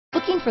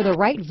Looking for the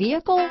right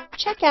vehicle?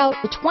 Check out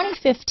the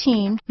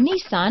 2015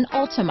 Nissan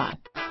Altima.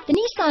 The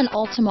Nissan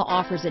Altima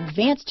offers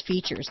advanced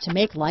features to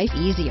make life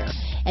easier,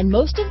 and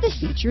most of the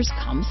features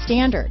come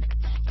standard.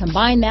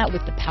 Combine that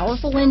with the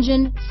powerful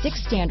engine,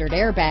 6 standard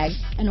airbags,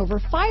 and over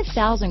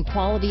 5,000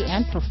 quality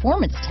and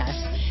performance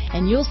tests,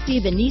 and you'll see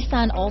the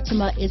Nissan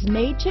Altima is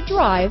made to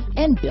drive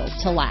and built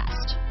to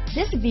last.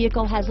 This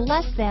vehicle has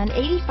less than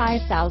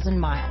 85,000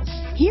 miles.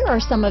 Here are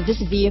some of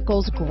this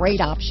vehicle's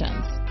great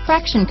options: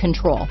 traction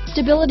control,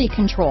 stability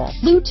control,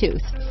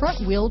 Bluetooth,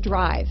 front wheel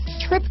drive,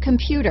 trip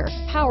computer,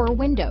 power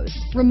windows,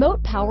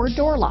 remote power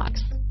door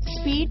locks,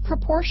 speed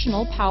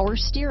proportional power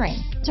steering,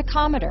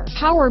 tachometer,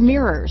 power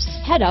mirrors,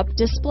 head-up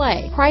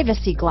display,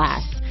 privacy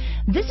glass.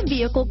 This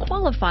vehicle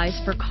qualifies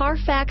for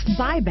Carfax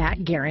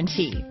buyback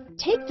guarantee.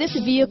 Take this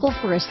vehicle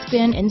for a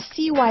spin and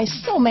see why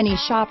so many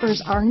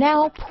shoppers are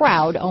now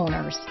proud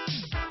owners.